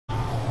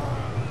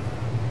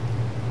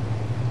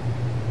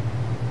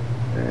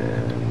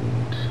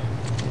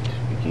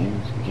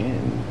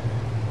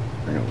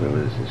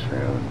this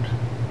round?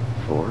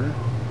 4?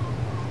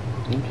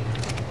 I think.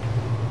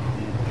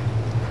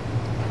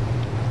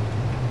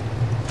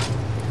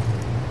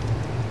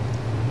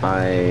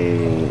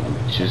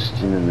 I'm just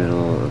in the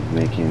middle of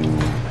making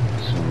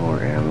some more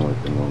ammo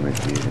at the moment,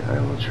 dude. I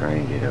will try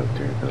and get out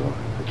there though,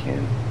 if I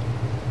can.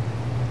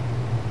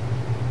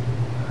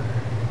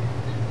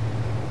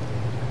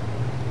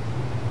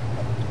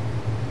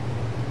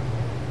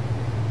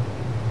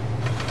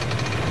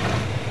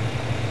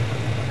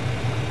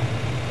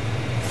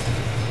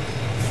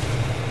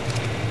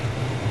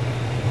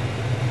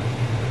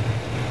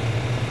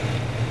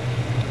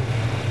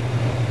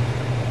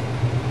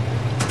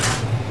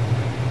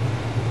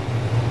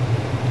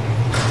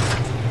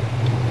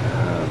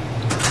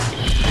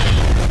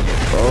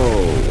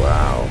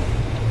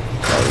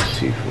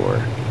 C4.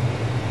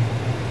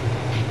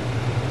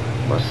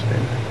 Must have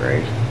been,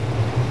 right?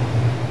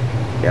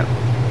 Yep.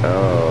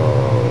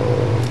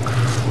 Oh,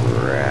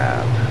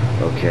 crap.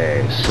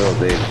 Okay, so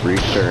they've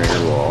reached our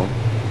inner wall.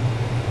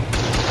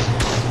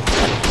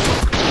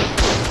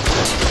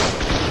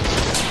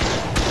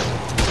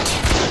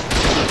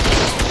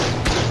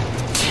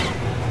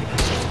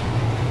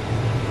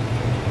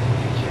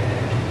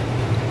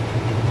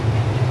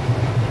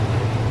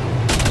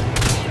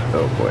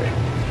 Oh boy.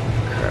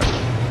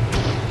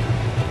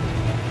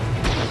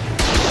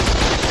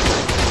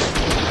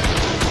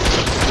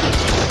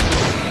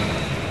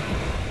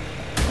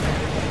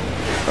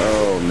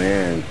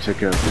 Man,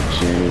 took out the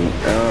Jenny.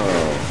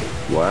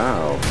 Oh,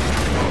 wow.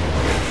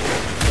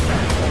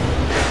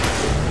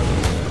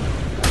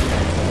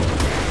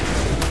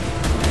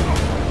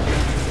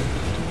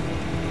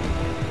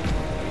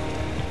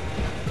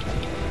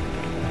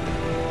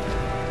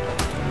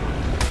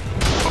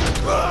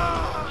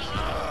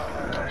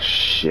 Oh,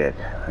 shit,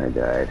 I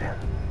died.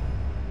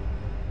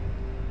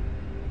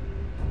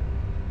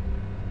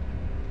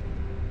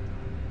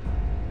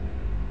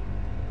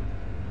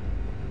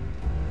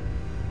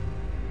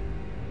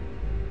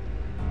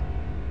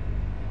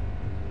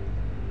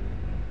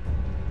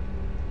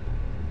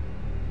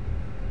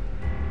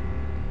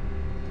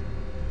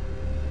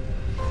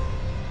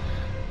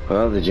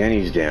 Well, the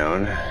Jenny's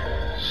down,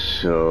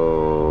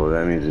 so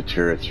that means the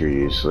turrets are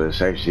useless.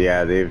 Actually,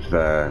 yeah,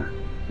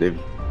 they've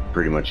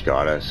pretty much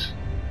got us.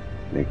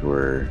 I think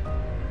we're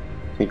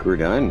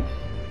done.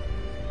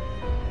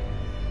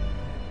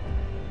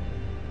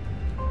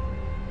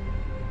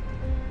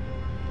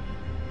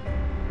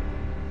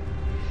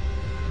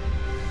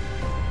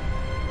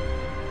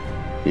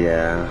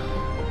 Yeah,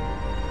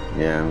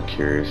 I'm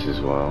curious as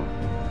well.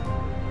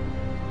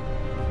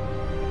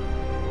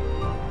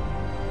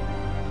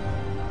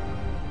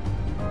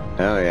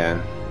 Oh yeah,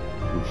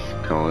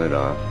 he's calling it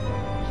off.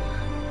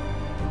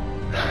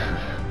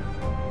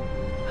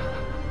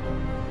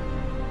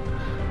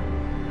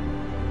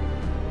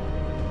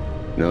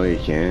 No, you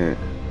can't.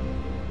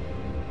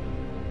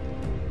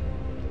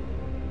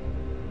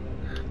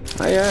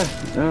 Oh yeah,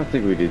 I don't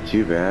think we did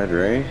too bad,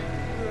 right?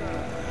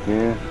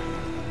 Yeah.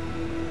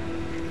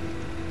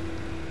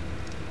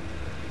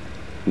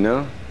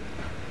 No?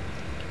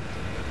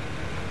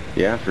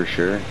 Yeah, for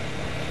sure.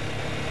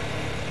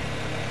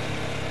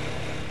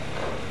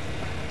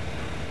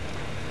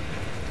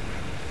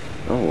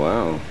 Oh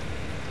wow,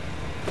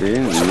 they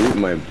didn't loot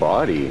my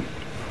body.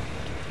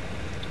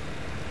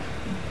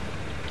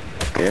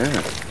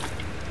 Yeah.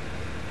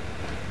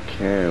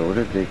 Okay, what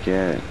did they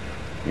get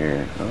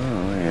here?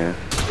 Oh yeah.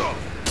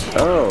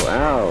 Oh,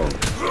 ow.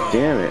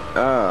 Damn it.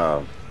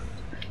 Oh.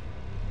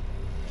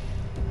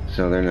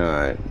 So they're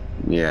not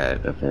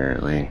yet,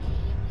 apparently.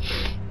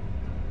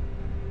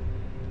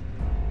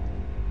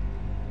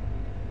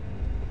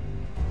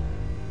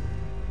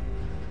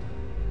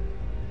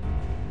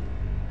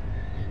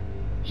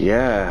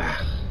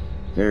 Yeah,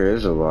 there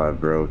is a lot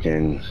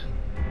broken.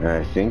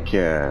 I think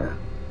our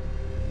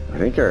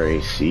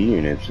AC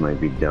units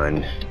might be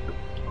done.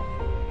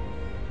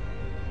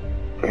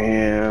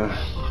 Yeah.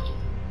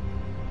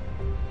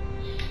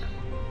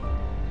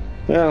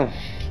 Well,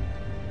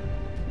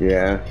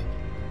 yeah.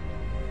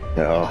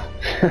 Oh.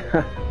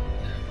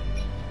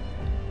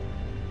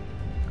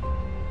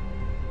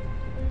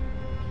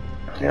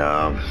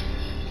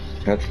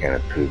 That's kind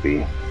of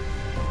poopy.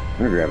 I'm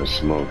gonna grab a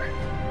smoke.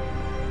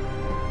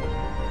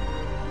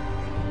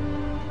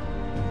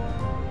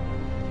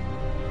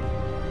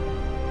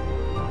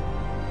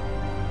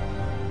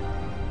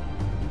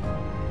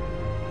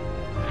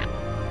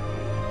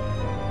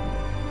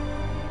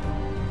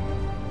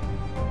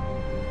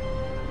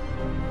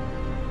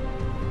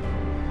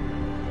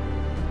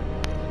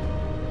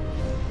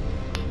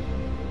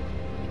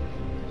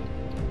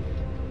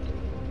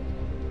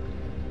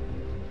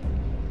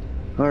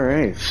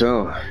 Alright,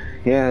 so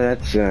yeah,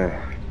 that's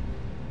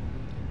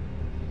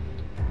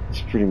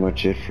pretty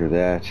much it for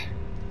that,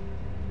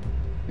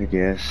 I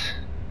guess.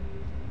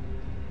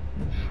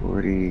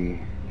 40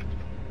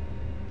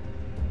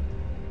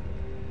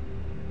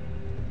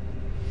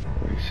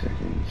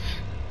 seconds.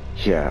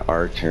 Yeah,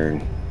 our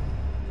turn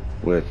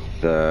with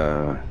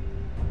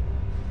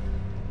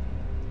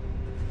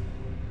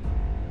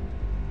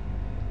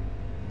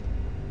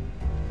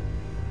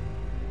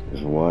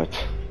is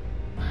what?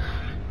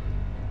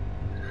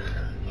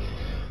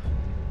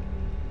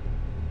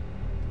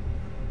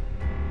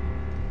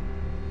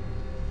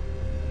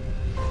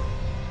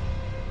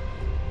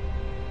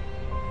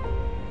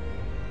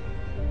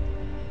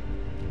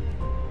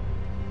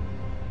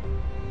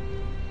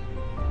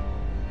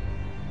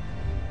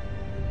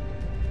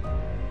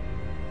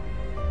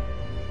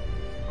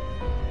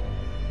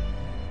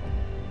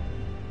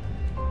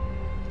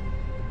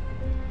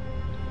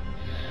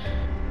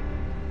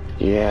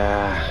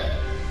 Yeah.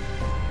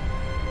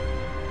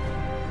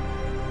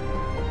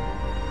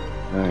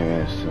 Oh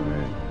yeah, still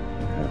right.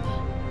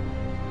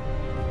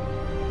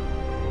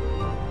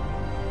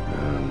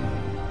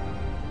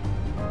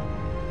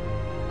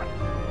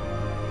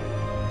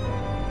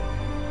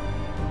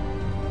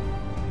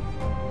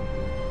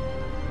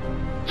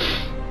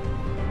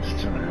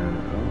 Still around.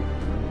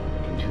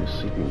 Oh, into a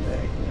sleeping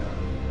bag now.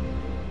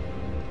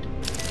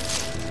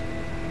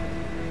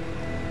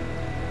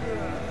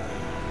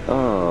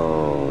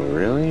 Oh,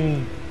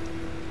 really?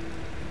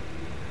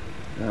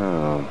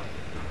 Oh.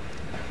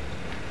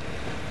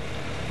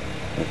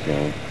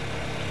 Okay.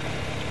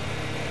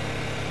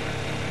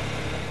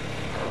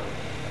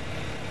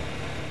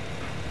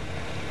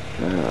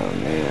 Oh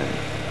man.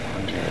 I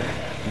wonder. I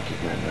think you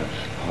got enough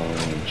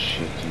poly and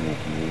shit to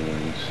make new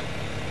ones.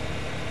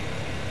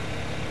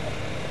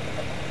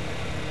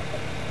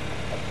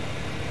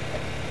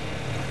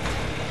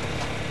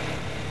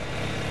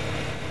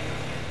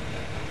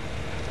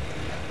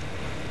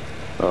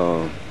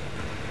 Oh.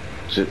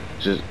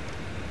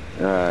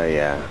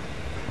 Yeah.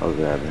 I'll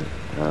grab it.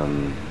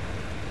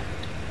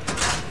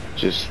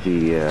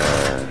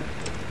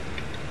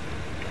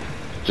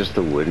 Just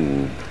the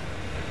wooden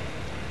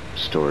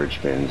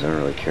storage bins. I don't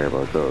really care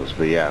about those.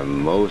 But yeah,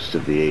 most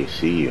of the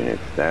AC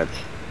units,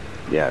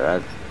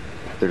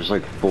 there's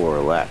like 4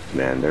 left,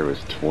 man. There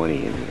was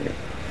 20 in here.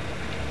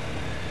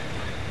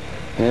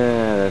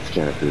 Yeah, that's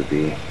kind of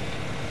poopy.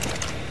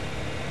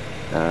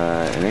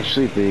 And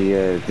actually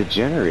the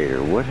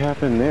generator, what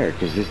happened there?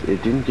 Because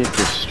it didn't get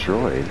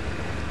destroyed.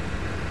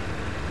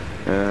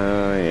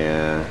 Oh,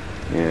 yeah.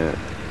 Yeah.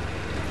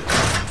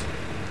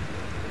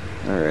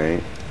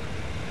 Alright.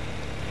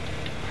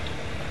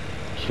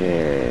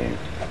 Okay.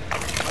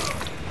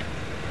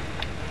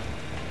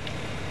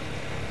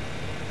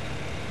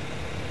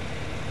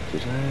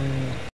 Did I...